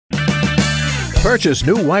Purchase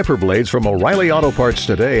new wiper blades from O'Reilly Auto Parts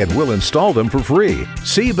today and we'll install them for free.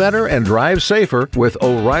 See better and drive safer with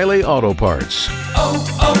O'Reilly Auto Parts.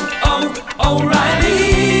 O'Reilly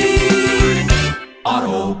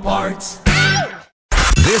Auto Parts.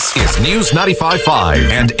 This is News 95.5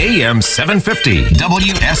 and AM 750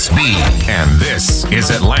 WSB. And this is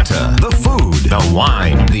Atlanta. The food, the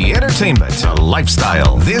wine, the entertainment, the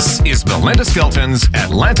lifestyle. This is Belinda Skelton's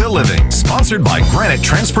Atlanta Living, sponsored by Granite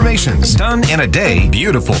Transformations. Done in a day,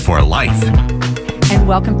 beautiful for life. And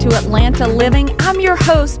welcome to Atlanta Living. I'm your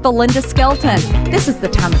host, Belinda Skelton. This is the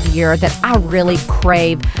time of year that I really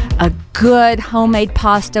crave a good homemade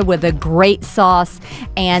pasta with a great sauce.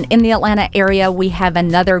 And in the Atlanta area, we have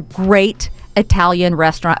another great Italian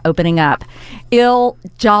restaurant opening up, Il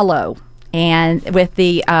Giallo. And with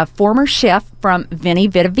the former chef from Vinny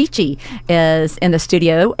Vitavici is in the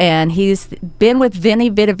studio. And he's been with Vinny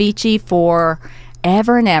Vitavici for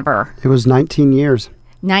ever and ever. It was 19 years.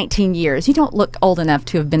 19 years. You don't look old enough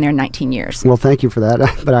to have been there 19 years. Well, thank you for that,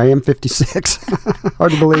 but I am 56.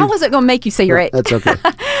 Hard to believe. I wasn't going to make you say your age. That's okay.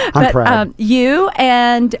 I'm proud. You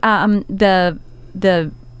and the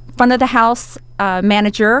front of the house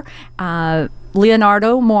manager,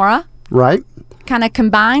 Leonardo Mora, right, kind of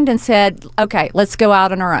combined and said, okay, let's go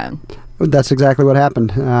out on our own. That's exactly what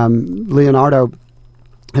happened. Leonardo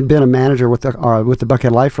had been a manager with the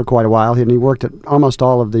Buckhead Life for quite a while, and he worked at almost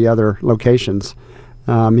all of the other locations.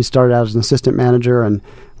 He started out as an assistant manager and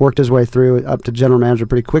worked his way through up to general manager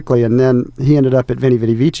pretty quickly, and then he ended up at Vinny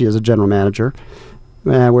Vitavici as a general manager,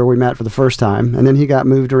 where we met for the first time. And then he got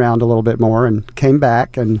moved around a little bit more and came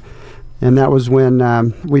back, and that was when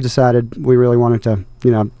we decided we really wanted to,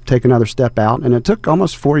 take another step out. And it took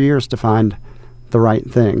almost 4 years to find the right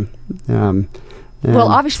thing. Well,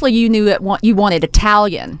 obviously you knew you wanted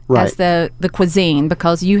Italian as the cuisine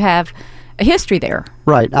because you have a history there.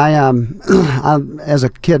 Right. I as a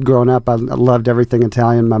kid growing up, I loved everything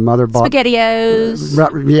Italian. My mother bought SpaghettiOs. The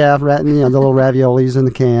little raviolis in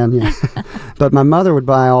the can. Yeah. But my mother would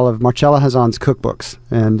buy all of Marcella Hazan's cookbooks,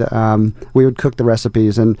 and we would cook the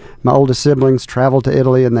recipes. And my oldest siblings traveled to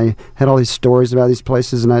Italy, and they had all these stories about these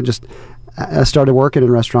places. And I started working in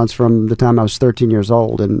restaurants from the time I was 13 years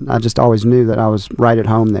old, and I just always knew that I was right at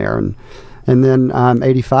home there. And then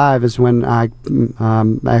 85 is when I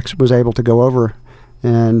was able to go over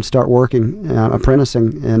and start working,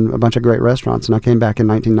 apprenticing in a bunch of great restaurants, and I came back in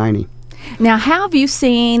 1990. Now, how have you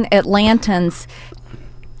seen Atlantans'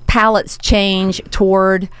 palates change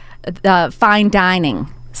toward fine dining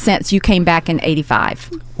since you came back in 85?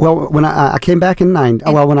 Well, when I came back in 90,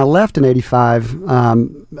 when I left in 85,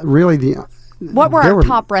 really what were our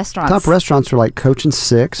top restaurants? Top restaurants were like Coach and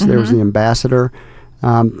Six. Mm-hmm. There was the Ambassador.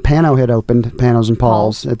 Pano had opened, Panos and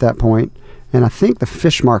Paul's at that point, and I think the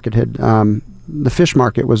Fish Market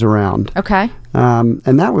was around. Okay.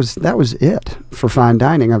 And that was it for fine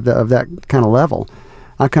dining of that kind of level.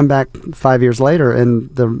 I come back 5 years later, and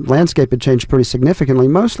the landscape had changed pretty significantly,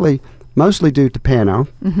 mostly due to Pano,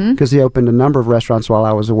 because he opened a number of restaurants while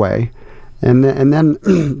I was away, and then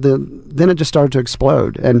then it just started to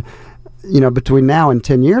explode. And between now and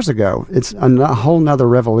 10 years ago, it's a whole nother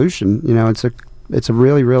revolution. It's a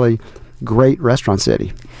really, really great restaurant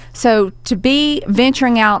city. So to be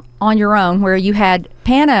venturing out on your own, where you had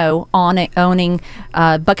Pano owning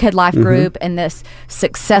Buckhead Life Group and this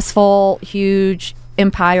successful, huge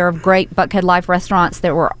empire of great Buckhead Life restaurants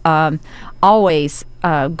that were always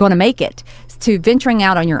going to make it, to venturing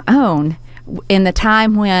out on your own in the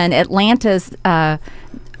time when Atlanta's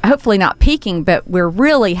hopefully not peaking, but we're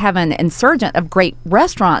really having an insurgent of great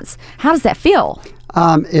restaurants. How does that feel?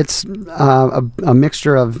 It's a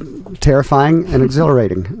mixture of terrifying and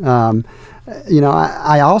exhilarating.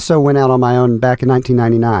 I also went out on my own back in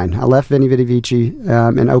 1999. I left Vinny Vitavici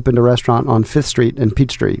and opened a restaurant on 5th Street and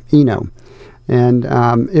Peachtree, Eno. And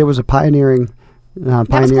it was a pioneering that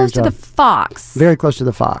was close to the Fox. Very close to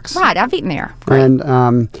the Fox. Right, I've eaten there. Great.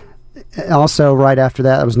 And also right after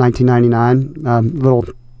that, it was 1999. Little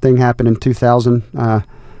thing happened in 2000.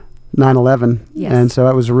 9/11, yes. And so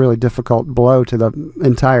that was a really difficult blow to the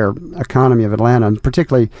entire economy of Atlanta, and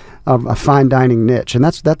particularly a fine dining niche. And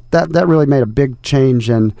that really made a big change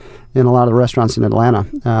in a lot of the restaurants in Atlanta.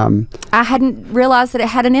 I hadn't realized that it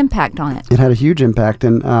had an impact on it. It had a huge impact,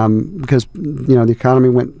 and because the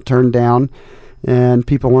economy turned down, and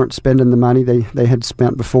people weren't spending the money they had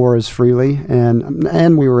spent before as freely,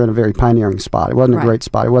 and we were in a very pioneering spot. It wasn't a great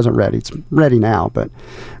spot. It wasn't ready. It's ready now, but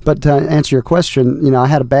to answer your question, I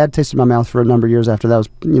had a bad taste in my mouth for a number of years after that.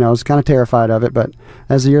 I was kind of terrified of it, but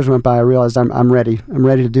as the years went by, I realized I'm ready. I'm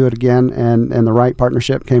ready to do it again, and the right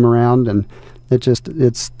partnership came around, and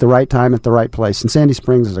It's the right time at the right place. And Sandy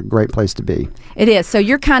Springs is a great place to be. It is. So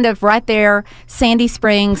you're kind of right there, Sandy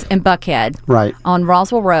Springs and Buckhead. Right. On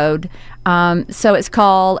Roswell Road. So it's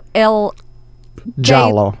called El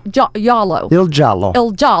Giallo. Giallo. Il Giallo.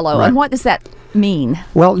 Il Giallo. Right. And what does that mean?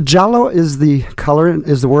 Well, giallo is the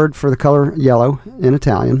word for the color yellow in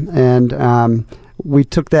Italian. And we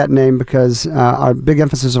took that name because our big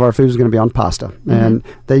emphasis of our food is going to be on pasta. Mm-hmm. And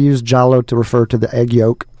they use giallo to refer to the egg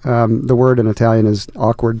yolk. The word in Italian is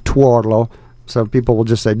awkward, tuorlo. So people will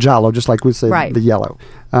just say giallo, just like we say the yellow.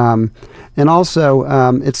 And also,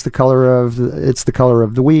 it's the color of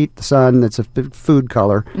the wheat, the sun. It's a food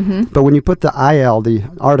color. Mm-hmm. But when you put the IL, the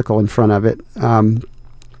article, in front of it,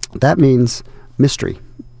 that means mystery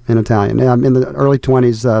in Italian. In the early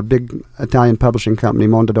 20s, a big Italian publishing company,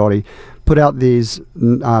 Mondadori, put out these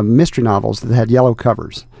mystery novels that had yellow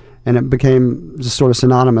covers. And it became just sort of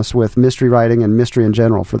synonymous with mystery writing and mystery in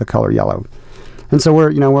general for the color yellow. And so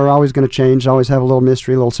we're always going to change, always have a little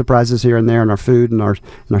mystery, little surprises here and there in our food and our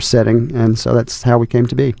setting. And so that's how we came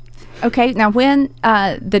to be. Okay, now when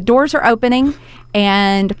the doors are opening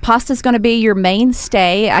and pasta's going to be your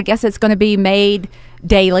mainstay, I guess it's going to be made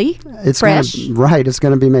daily, fresh. It's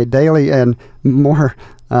going to be made daily, and more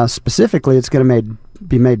specifically, it's going to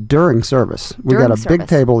be made during service. We've got a big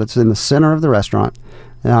table that's in the center of the restaurant,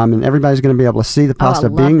 and everybody's going to be able to see the pasta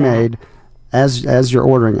being made as you're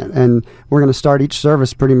ordering it. And we're going to start each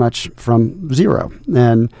service pretty much from zero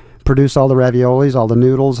and produce all the raviolis, all the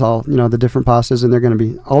noodles, all the different pastas, and they're going to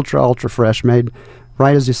be ultra fresh, made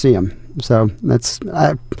right as you see them. So that's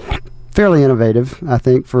fairly innovative, I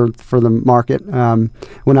think, for the market.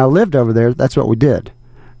 When I lived over there, that's what we did.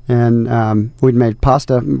 And we'd made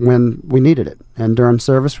pasta when we needed it. And during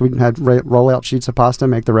service, we'd had roll out sheets of pasta,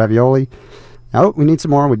 make the ravioli. Oh, we need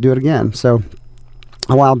some more, we'd do it again. So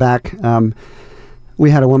a while back,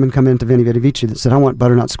 we had a woman come into Veni Vidi Vici that said, I want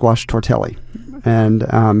butternut squash tortelli. And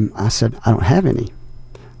I said, I don't have any.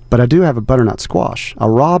 But I do have a butternut squash, a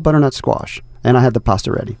raw butternut squash. And I had the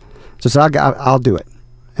pasta ready. So I'll do it.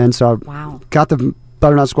 And so I got the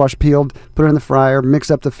butternut squash peeled, put it in the fryer,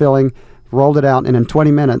 mixed up the filling, rolled it out, and in 20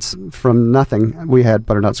 minutes from nothing, we had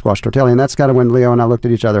butternut squash tortelli. And that's kind of when Leo and I looked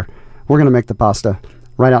at each other. We're going to make the pasta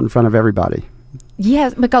right out in front of everybody.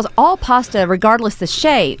 Yes, because all pasta, regardless the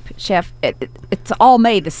shape, Chef, it's all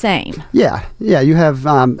made the same. Yeah. You have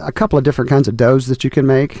a couple of different kinds of doughs that you can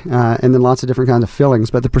make, and then lots of different kinds of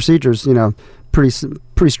fillings. But the procedure's,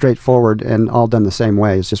 pretty straightforward and all done the same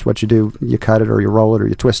way. It's just what you do. You cut it, or you roll it, or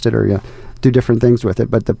you twist it, or you do different things with it.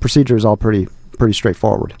 But the procedure is all pretty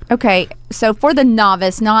straightforward. Okay, so for the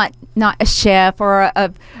novice, not a chef or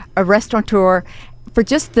a restaurateur, for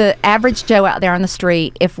just the average Joe out there on the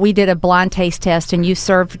street, if we did a blind taste test and you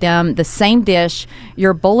served them the same dish,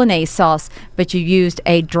 your bolognese sauce, but you used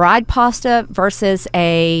a dried pasta versus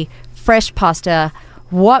a fresh pasta,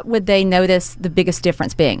 what would they notice the biggest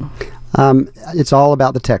difference being? It's all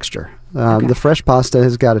about the texture. The fresh pasta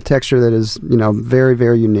has got a texture that is, very,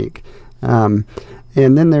 very unique.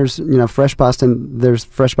 And then there's, fresh pasta, and there's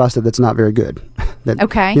fresh pasta that's not very good.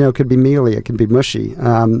 That, could be mealy, it can be mushy.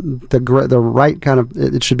 The right kind of,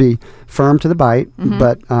 it should be firm to the bite,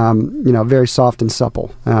 but, very soft and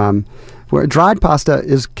supple. Where dried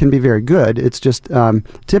pasta can be very good. It's just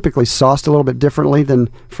typically sauced a little bit differently than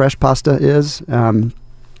fresh pasta is.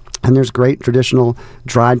 And there's great traditional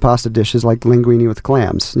dried pasta dishes like linguine with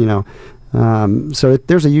clams, So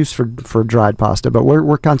there's a use for dried pasta, but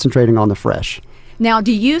we're concentrating on the fresh. Now,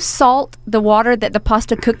 do you salt the water that the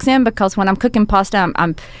pasta cooks in? Because when I'm cooking pasta,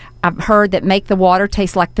 I've heard that make the water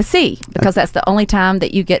taste like the sea, because that's the only time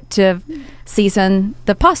that you get to season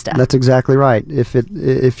the pasta. That's exactly right.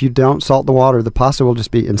 If you don't salt the water, the pasta will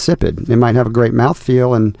just be insipid. It might have a great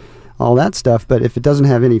mouthfeel and all that stuff, but if it doesn't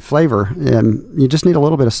have any flavor, you just need a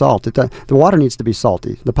little bit of salt. The water needs to be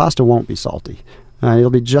salty. The pasta won't be salty.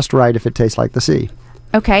 It'll be just right if it tastes like the sea.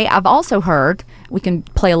 Okay, I've also heard, we can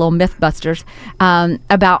play a little Mythbusters,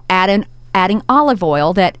 about adding olive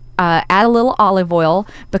oil, that add a little olive oil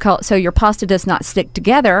so your pasta does not stick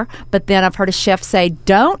together. But then I've heard a chef say,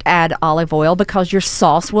 don't add olive oil because your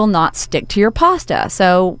sauce will not stick to your pasta.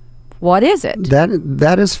 So what is it?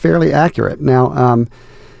 That is fairly accurate. Now,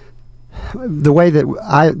 the way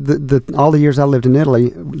that all the years I lived in Italy,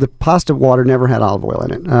 the pasta water never had olive oil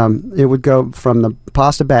in it. It would go from the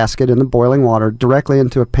pasta basket in the boiling water directly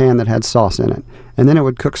into a pan that had sauce in it, and then it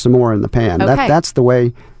would cook some more in the pan. Okay. That's the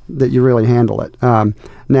way that you really handle it.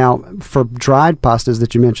 Now, for dried pastas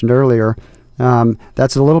that you mentioned earlier,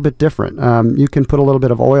 that's a little bit different. You can put a little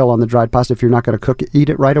bit of oil on the dried pasta if you're not going to eat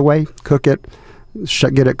it right away. Cook it,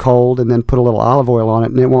 get it cold, and then put a little olive oil on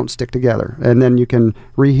it, and it won't stick together. And then you can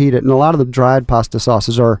reheat it. And a lot of the dried pasta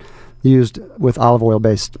sauces are used with olive oil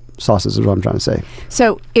based sauces, is what I'm trying to say.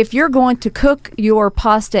 So if you're going to cook your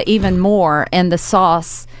pasta even more in the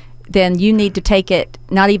sauce, then you need to take it,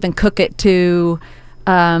 not even cook it to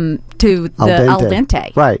the al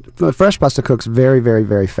dente. Right. Fresh pasta cooks very, very,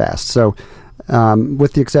 very fast. So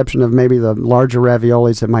with the exception of maybe the larger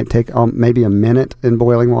raviolis that might take maybe a minute in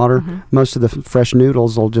boiling water, most of the fresh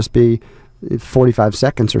noodles will just be 45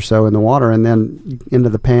 seconds or so in the water, and then into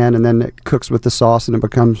the pan, and then it cooks with the sauce, and it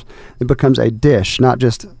becomes a dish, not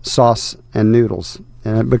just sauce and noodles,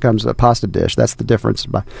 and it becomes a pasta dish. That's the difference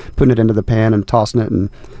by putting it into the pan and tossing it and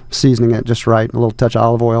seasoning it just right, a little touch of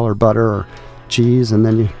olive oil or butter or cheese, and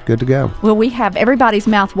then you're good to go. Well, we have everybody's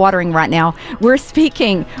mouth watering right now. We're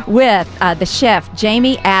speaking with the chef,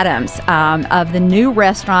 Jamie Adams, of the new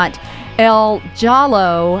restaurant El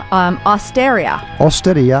Giallo Osteria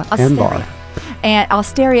and Bar. And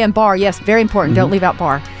Osteria and Bar, yes, very important. Don't leave out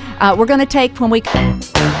bar. We're going to take when we...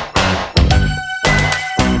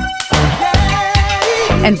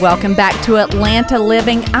 And welcome back to Atlanta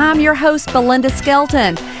Living. I'm your host, Belinda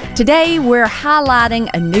Skelton. Today, we're highlighting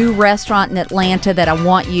a new restaurant in Atlanta that I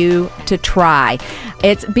want you to try.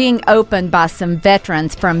 It's being opened by some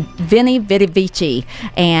veterans from Veni Vidi Vici,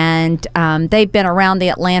 and they've been around the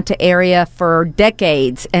Atlanta area for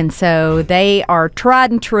decades, and so they are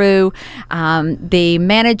tried and true. The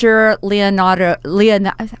manager, Leonardo,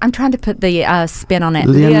 I'm trying to put the spin on it.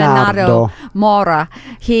 Leonardo Mora.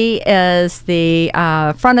 He is the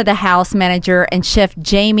front of the house manager, and Chef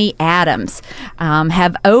Jamie Adams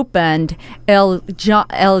have opened El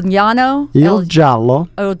Giallo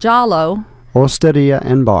Osteria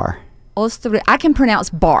and Bar. I can pronounce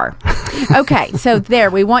bar. Okay, so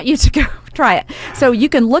there, we want you to go try it. So you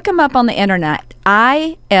can look them up on the internet,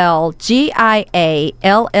 ILGIALLO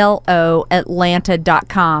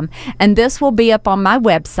Atlanta.com. And this will be up on my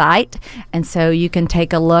website, and so you can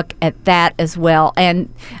take a look at that as well.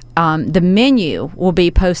 And the menu will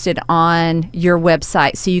be posted on your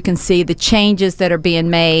website, so you can see the changes that are being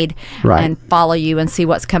made and follow you and see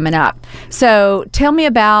what's coming up. So tell me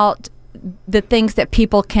about the things that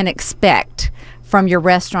people can expect from your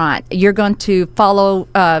restaurant. You're going to follow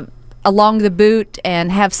along the boot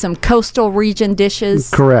and have some coastal region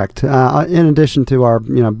dishes. Correct. In addition to our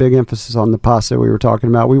big emphasis on the pasta we were talking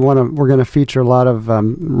about, we're going to feature a lot of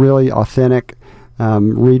really authentic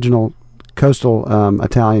regional coastal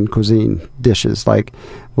Italian cuisine dishes. Like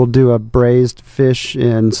we'll do a braised fish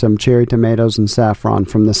in some cherry tomatoes and saffron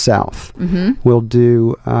from the south. We'll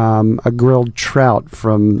do a grilled trout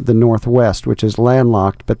from the northwest, which is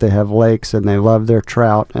landlocked, but they have lakes and they love their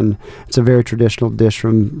trout, and it's a very traditional dish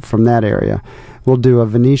from that area. We'll do a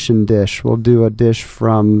Venetian dish. We'll do a dish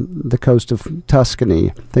from the coast of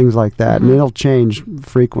Tuscany, things like that, and it'll change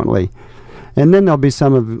frequently. And then there'll be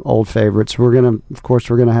some of the old favorites. We're gonna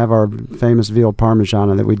have our famous veal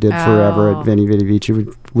parmigiana that we did forever at Veni Vidi Vici.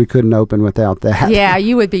 We couldn't open without that. Yeah,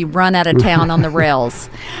 you would be run out of town on the rails.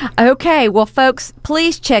 Okay, well, folks,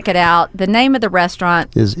 please check it out. The name of the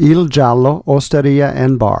restaurant is Il Giallo Osteria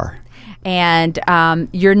and Bar. And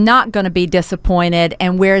you're not going to be disappointed.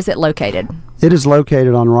 And where is it located? It is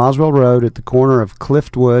located on Roswell Road at the corner of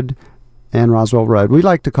Cliftwood and Roswell Road. We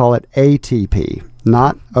like to call it ATP.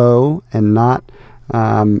 Not O and not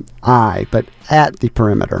I, but at the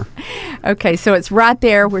perimeter. Okay, so it's right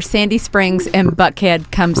there where Sandy Springs and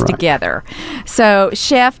Buckhead comes together. So,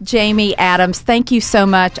 Chef Jamie Adams, thank you so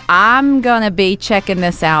much. I'm going to be checking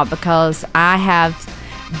this out because I have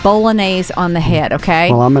bolognese on the head,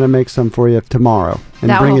 okay? Well, I'm going to make some for you tomorrow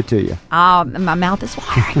and bring it to you. Oh, my mouth is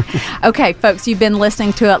watering. Okay, folks, you've been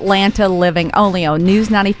listening to Atlanta Living only on News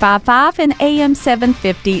 95.5 and AM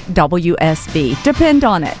 750 WSB. Depend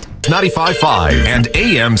on it. 95.5 and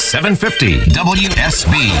AM 750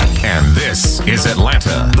 WSB. And this is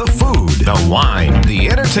Atlanta. The food, the wine, the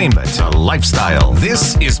entertainment, the lifestyle.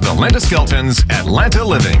 This is Belinda Skelton's Atlanta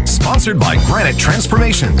Living, sponsored by Granite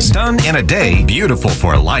Transformations. Done in a day, beautiful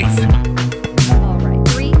for life. All right,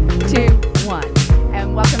 3, 2, 1.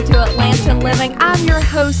 And welcome to Atlanta Living. I'm your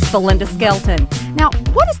host, Belinda Skelton. Now,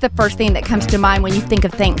 what is the first thing that comes to mind when you think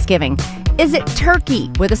of Thanksgiving? Is it turkey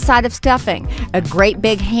with a side of stuffing? A great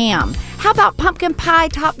big ham? How about pumpkin pie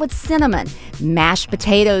topped with cinnamon? Mashed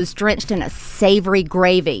potatoes drenched in a savory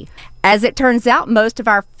gravy? As it turns out, most of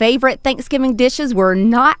our favorite Thanksgiving dishes were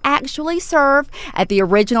not actually served at the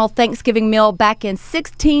original Thanksgiving meal back in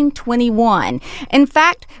 1621. In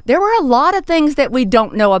fact, there were a lot of things that we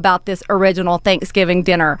don't know about this original Thanksgiving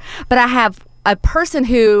dinner. But I have a person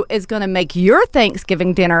who is going to make your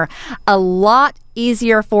Thanksgiving dinner a lot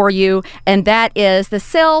easier for you, and that is the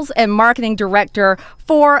sales and marketing director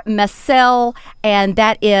for Massell, and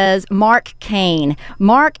that is Mark Kane.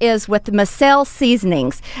 Mark is with Massell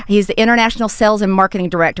Seasonings. He's the international sales and marketing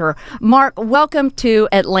director. Mark, welcome to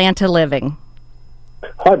Atlanta Living.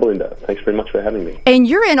 Hi, Belinda. Thanks very much for having me. And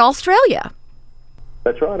you're in Australia.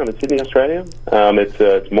 That's right. I'm in Sydney, Australia.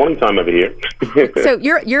 It's morning time over here. So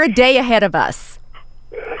you're a day ahead of us.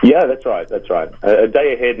 Yeah, that's right. A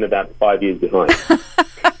day ahead and about 5 years behind.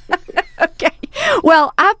 Okay.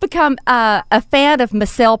 Well, I've become a fan of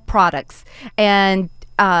Massell products and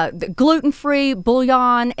the gluten-free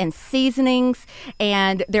bouillon and seasonings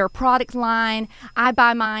and their product line. I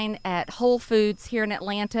buy mine at Whole Foods here in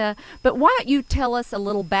Atlanta. But why don't you tell us a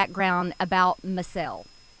little background about Massell?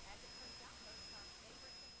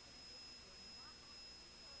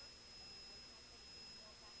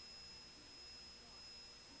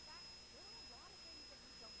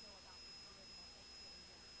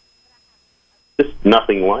 Just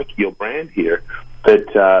nothing like your brand here.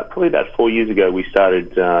 But probably about 4 years ago, we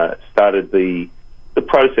started the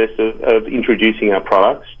process of introducing our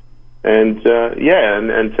products, and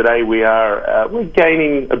today we're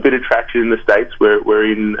gaining a bit of traction in the States.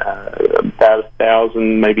 We're in about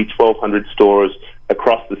 1,000, maybe 1,200 stores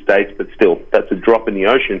across the States, but still, that's a drop in the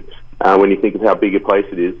ocean when you think of how big a place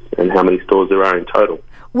it is and how many stores there are in total.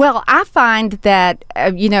 Well, I find that,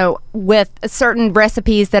 with certain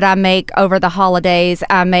recipes that I make over the holidays,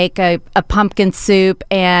 I make a pumpkin soup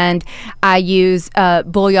and I use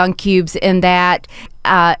bouillon cubes in that.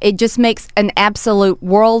 It just makes an absolute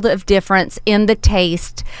world of difference in the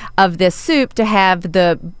taste of this soup to have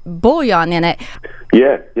the bouillon in it.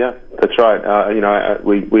 Yeah, that's right.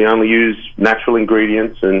 We only use natural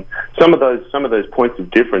ingredients, and some of those points of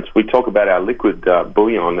difference. We talk about our liquid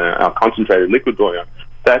bouillon, our concentrated liquid bouillon.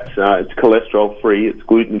 That's it's cholesterol free, it's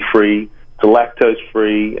gluten free, it's lactose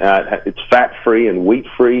free, it's fat free and wheat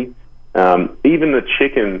free. Even the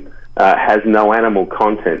chicken has no animal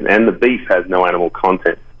content, and the beef has no animal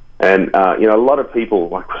content. And a lot of people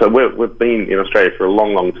we've been in Australia for a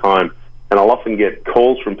long time, and I'll often get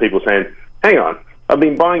calls from people saying, "Hang on, I've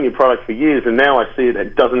been buying your product for years, and now I see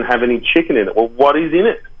it doesn't have any chicken in it. Well, what is in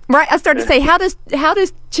it?" Right. I started to say, how does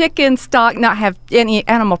chicken stock not have any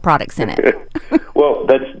animal products in it? Well,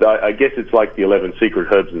 I guess it's like the 11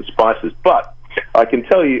 secret herbs and spices. But I can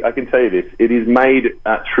tell you this: it is made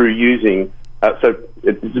through using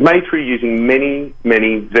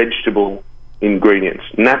many vegetable ingredients,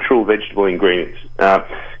 natural vegetable ingredients.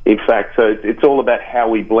 In fact, so it's all about how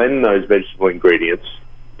we blend those vegetable ingredients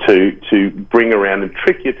to bring around and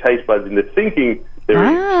trick your taste buds into thinking they're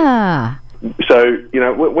in. So,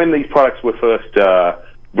 when these products were first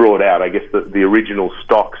brought out, I guess the original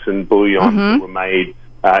stocks and bouillon that were made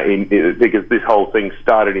because this whole thing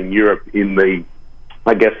started in Europe in the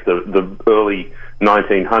early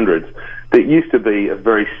 1900s. There used to be a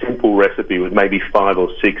very simple recipe with maybe 5 or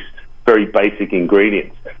 6 very basic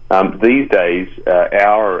ingredients. These days,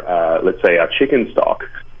 our chicken stock,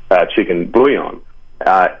 chicken bouillon,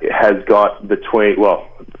 has got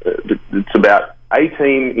it's about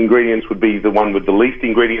 18 ingredients would be the one with the least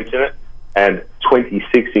ingredients in it, and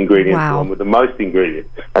 26 ingredients, the one with the most ingredients.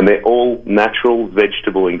 And they're all natural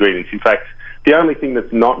vegetable ingredients. In fact, the only thing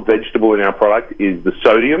that's not vegetable in our product is the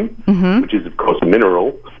sodium, which is, of course, a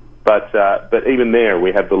mineral. But even there,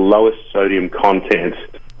 we have the lowest sodium content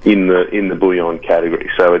in the bouillon category.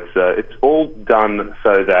 So it's all done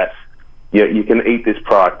so that you can eat this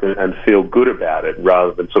product and feel good about it,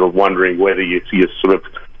 rather than sort of wondering whether you're sort of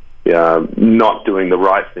not doing the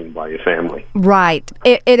right thing by your family. Right.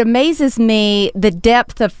 It amazes me the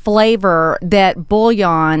depth of flavor that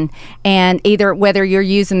bouillon, and either whether you're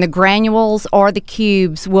using the granules or the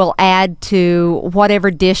cubes, will add to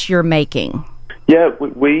whatever dish you're making. Yeah,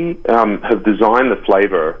 we have designed the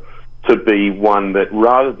flavor to be one that,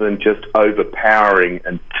 rather than just overpowering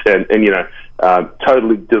and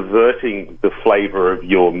totally diverting the flavor of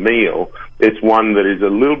your meal, it's one that is a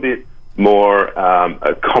little bit more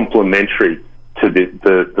complementary to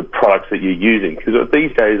the products that you're using. Because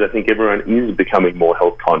these days, I think everyone is becoming more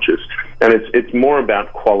health conscious, and it's more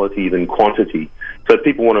about quality than quantity. So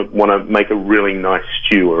people want to make a really nice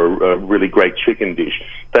stew or a really great chicken dish.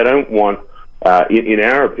 They don't want, in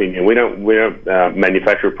our opinion, we don't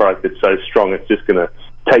manufacture a product that's so strong it's just going to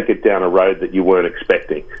take it down a road that you weren't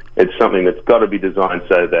expecting. It's something that's got to be designed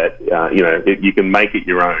so that you can make it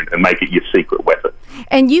your own and make it your secret weapon.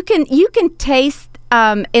 And you can taste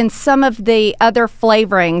in some of the other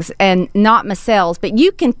flavorings, and not Massell's, but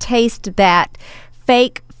you can taste that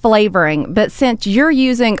fake flavoring. But since you're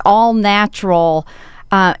using all natural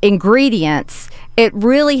ingredients, it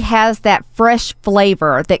really has that fresh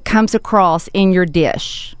flavor that comes across in your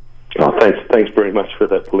dish. Oh, thanks very much for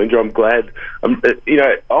that, Belinda. I'm glad.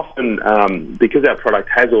 Often because our product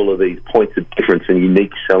has all of these points of difference and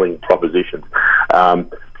unique selling propositions,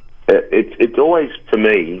 it's always, for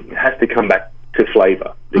me, it has to come back to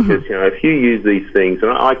flavour. Because, if you use these things,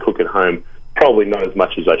 and I cook at home, probably not as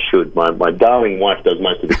much as I should. My darling wife does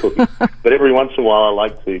most of the cooking. But every once in a while I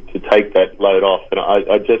like to take that load off. And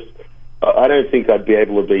I don't think I'd be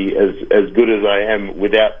able to be as good as I am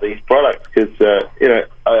without these products. Because,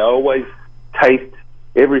 I always taste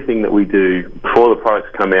everything that we do before the products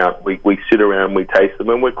come out. We sit around, we taste them,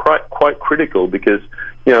 and we're quite critical because,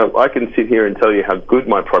 I can sit here and tell you how good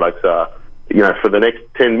my products are, for the next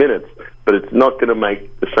 10 minutes, but it's not going to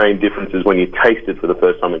make the same difference as when you taste it for the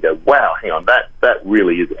first time and go, wow, hang on, that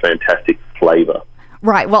really is a fantastic flavour.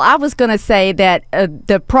 Right. Well, I was going to say that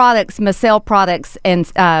the products, Micelle products and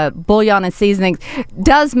bouillon and seasonings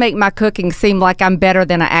does make my cooking seem like I'm better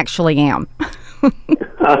than I actually am.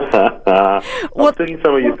 I've seen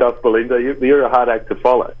some of your stuff, Belinda. You're a hard act to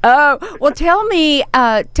follow. Oh, well,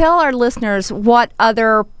 tell our listeners what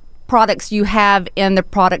other products you have in the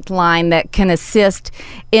product line that can assist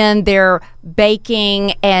in their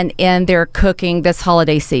baking and in their cooking this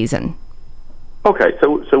holiday season. Okay,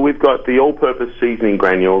 so we've got the all-purpose seasoning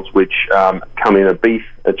granules, which come in a beef,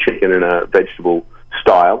 a chicken, and a vegetable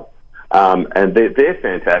style, and they're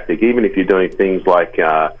fantastic. Even if you're doing things like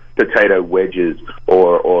potato wedges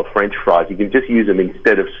or French fries, you can just use them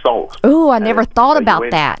instead of salt. Ooh, I never thought about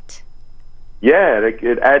that. Yeah,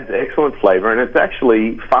 it adds excellent flavour, and it's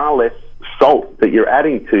actually far less salt that you're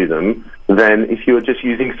adding to them than if you were just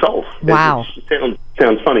using salt. Wow. It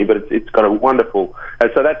sounds funny, but it's got a wonderful...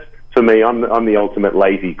 so that's, for me, I'm the ultimate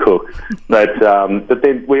lazy cook. But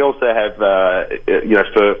then we also have,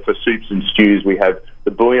 for soups and stews, we have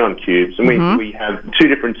the bouillon cubes, and we have two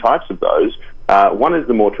different types of those. One is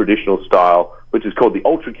the more traditional style, which is called the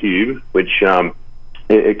Ultra Cube, which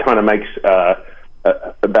it kind of makes...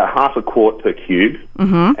 about half a quart per cube,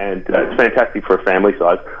 and it's fantastic for a family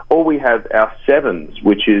size. Or we have our sevens,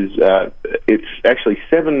 which is it's actually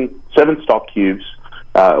seven stock cubes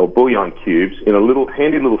or bouillon cubes in a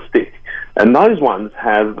handy little stick, and those ones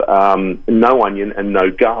have no onion and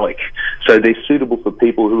no garlic, so they're suitable for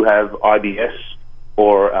people who have IBS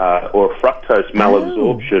or fructose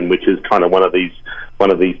malabsorption, which is kind of one of these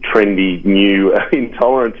trendy new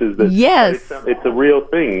intolerances. That yes, it's a real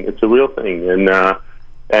thing. It's a real thing, and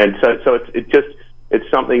so it's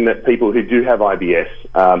something that people who do have IBS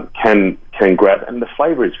can grab, and the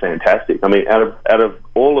flavour is fantastic. I mean, out of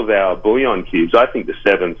all of our bouillon cubes, I think the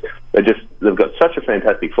sevens they've got such a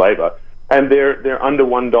fantastic flavour, and they're under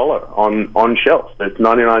 $1 on shelf. It's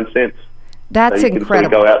 99 cents. That's so you incredible.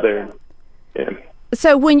 Can sort of go out there. And, yeah.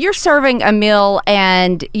 So when you're serving a meal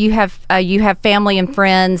and you have family and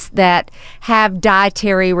friends that have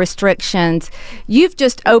dietary restrictions, you've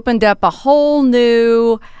just opened up a whole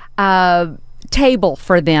new table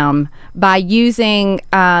for them by using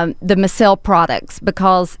the Micelle products,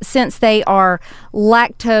 because since they are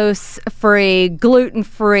lactose-free,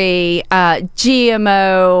 gluten-free,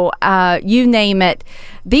 GMO, you name it,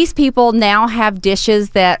 these people now have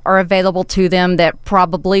dishes that are available to them that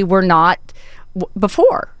probably were not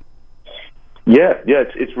before. Yeah,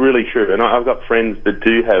 it's really true. And I've got friends that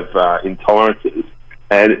do have intolerances,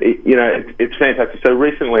 and it's fantastic. So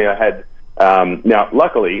recently I had, now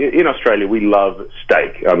luckily in Australia we love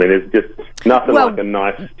steak. I mean, there's just nothing like a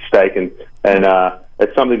nice steak, and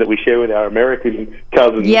it's something that we share with our American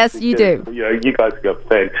cousins. Yes, you do. You guys have got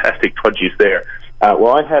fantastic produce there.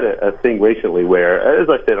 Well, I had a thing recently where, as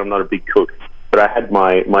I said, I'm not a big cook, but I had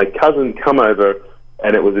my cousin come over.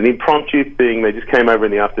 And it was an impromptu thing. They just came over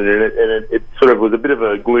in the afternoon, and it sort of was a bit of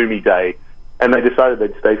a gloomy day, and they decided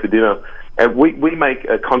they'd stay for dinner. And we make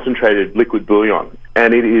a concentrated liquid bouillon,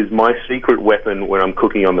 and it is my secret weapon when I'm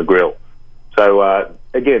cooking on the grill. So,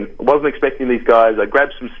 again, wasn't expecting these guys. I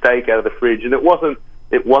grabbed some steak out of the fridge, and it wasn't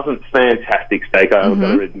fantastic steak. I've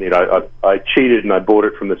got to admit, I cheated and I bought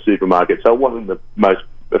it from the supermarket, so it wasn't the most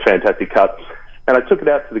fantastic cut. And I took it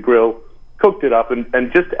out to the grill, cooked it up,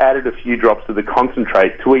 and just added a few drops of the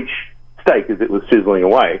concentrate to each steak as it was sizzling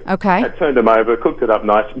away. Okay. I turned them over, cooked it up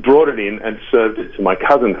nice, brought it in, and served it to my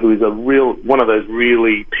cousin, who is one of those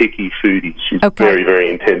really picky foodies. She's very, very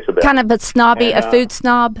intense about it. Kind of a snobby, a food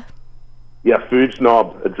snob? Yeah, food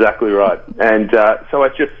snob, exactly right. And so I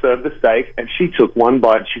just served the steak, and she took one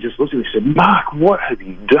bite, and she just looked at me and said, "Mark, what have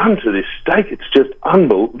you done to this steak? It's just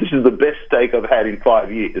unbelievable. This is the best steak I've had in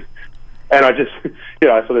 5 years." And I just,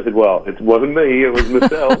 I sort of said, well, it wasn't me, it was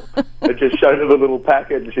Marcel. I just showed her the little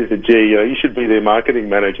packet, and she said, gee, you should be their marketing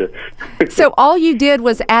manager. So all you did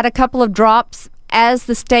was add a couple of drops as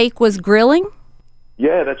the steak was grilling?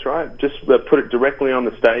 Yeah, that's right. Just put it directly on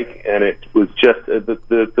the steak, and it was just,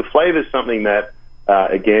 the flavor is something that,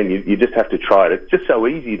 again, you just have to try it. It's just so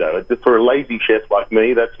easy, though. For a lazy chef like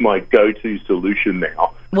me, that's my go-to solution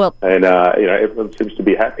now. Well, and everyone seems to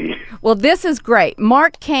be happy. Well, this is great.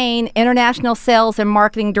 Mark Kane, International Sales and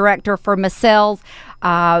Marketing Director for Marcel's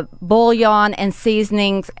Bouillon and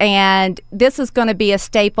Seasonings, and this is going to be a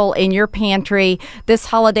staple in your pantry this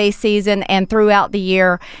holiday season and throughout the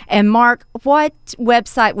year. And Mark, what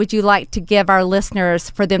website would you like to give our listeners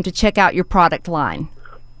for them to check out your product line?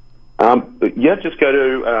 Just go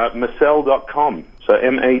to Marcel.com, so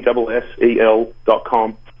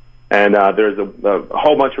MASSEL.com. And there's a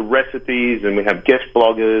whole bunch of recipes, and we have guest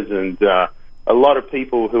bloggers, and a lot of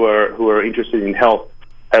people who are interested in health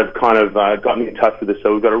have kind of gotten in touch with us.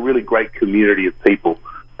 So we've got a really great community of people,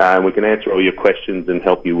 and we can answer all your questions and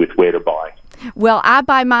help you with where to buy. Well, I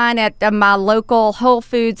buy mine at my local Whole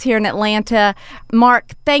Foods here in Atlanta.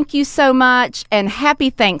 Mark, thank you so much, and happy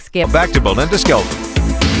Thanksgiving. Back to Belinda Skelton.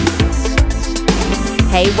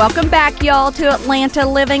 Hey, welcome back, y'all, to Atlanta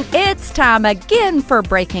Living. It's time again for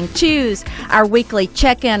Breaking Chews, our weekly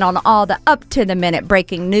check-in on all the up-to-the-minute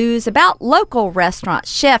breaking news about local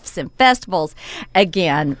restaurants, chefs, and festivals.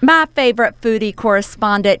 Again, my favorite foodie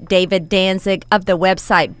correspondent, David Danzig of the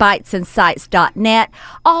website BitesandSights.net,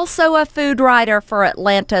 also a food writer for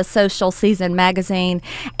Atlanta Social Season magazine,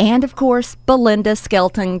 and, of course,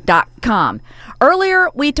 BelindaSkelton.com. Earlier,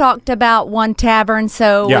 we talked about one tavern,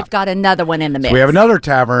 so we've got another one in the mix. So we have another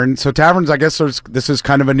tavern. So taverns, I guess this is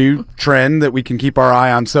kind of a new trend that we can keep our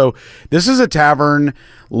eye on. So this is a tavern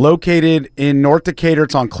located in North Decatur.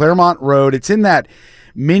 It's on Claremont Road. It's in that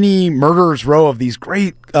mini murderer's row of these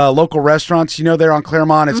great local restaurants. There on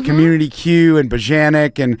Claremont, it's Community Q and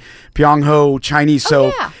Bajanik and Pyongho Chinese.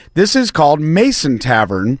 So this is called Mason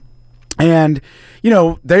Tavern. And,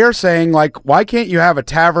 they are saying, why can't you have a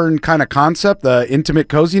tavern kind of concept, the intimate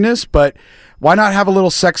coziness, but why not have a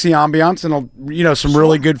little sexy ambiance and, some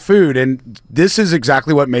really good food? And this is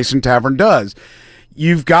exactly what Mason Tavern does.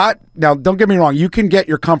 Now, don't get me wrong, you can get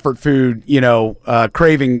your comfort food,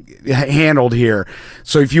 craving handled here.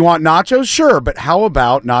 So if you want nachos, sure, but how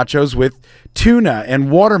about nachos with tuna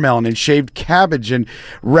and watermelon and shaved cabbage and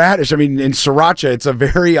radish? I mean, in sriracha, it's a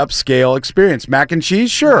very upscale experience. Mac and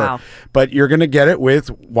cheese, sure, but you're going to get it with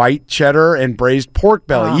white cheddar and braised pork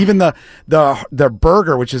belly. Even the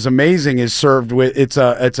burger, which is amazing, is served with it's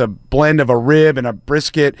a blend of a rib and a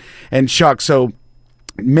brisket and chuck. So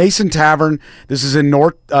Mason Tavern, this is in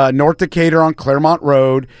North Decatur on Claremont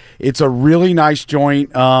Road. It's a really nice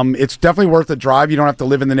joint. It's definitely worth a drive. You don't have to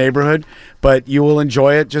live in the neighborhood, but you will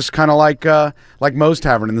enjoy it just kind of like Moe's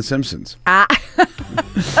Tavern in The Simpsons.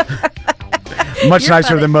 Much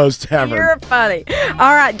nicer than Moe's Tavern. You're funny.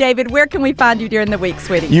 All right, David, where can we find you during the week,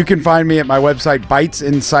 sweetie? You can find me at my website,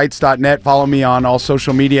 BitesandSights.net. Follow me on all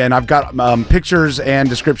social media, and I've got pictures and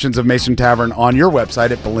descriptions of Mason Tavern on your website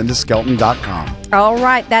at BelindaSkelton.com. All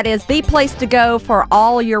right, that is the place to go for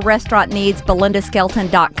all your restaurant needs,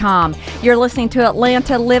 BelindaSkelton.com. You're listening to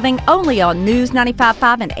Atlanta Living only on News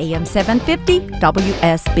 95.5 and AM 750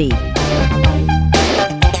 WSB.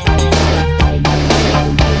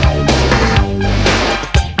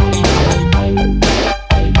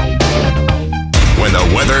 When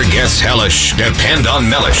the weather gets hellish, depend on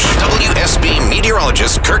Mellish. WSB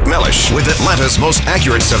meteorologist Kirk Mellish with Atlanta's most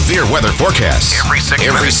accurate severe weather forecast.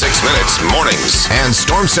 Every 6 minutes, mornings. And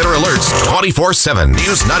Storm Center alerts 24/7.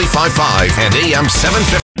 News 95.5 and AM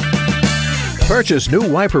 750. Purchase new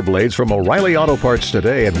wiper blades from O'Reilly Auto Parts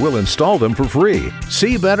today and we'll install them for free.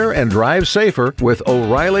 See better and drive safer with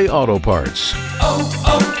O'Reilly Auto Parts.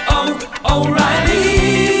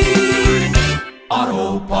 O'Reilly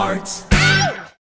Auto Parts.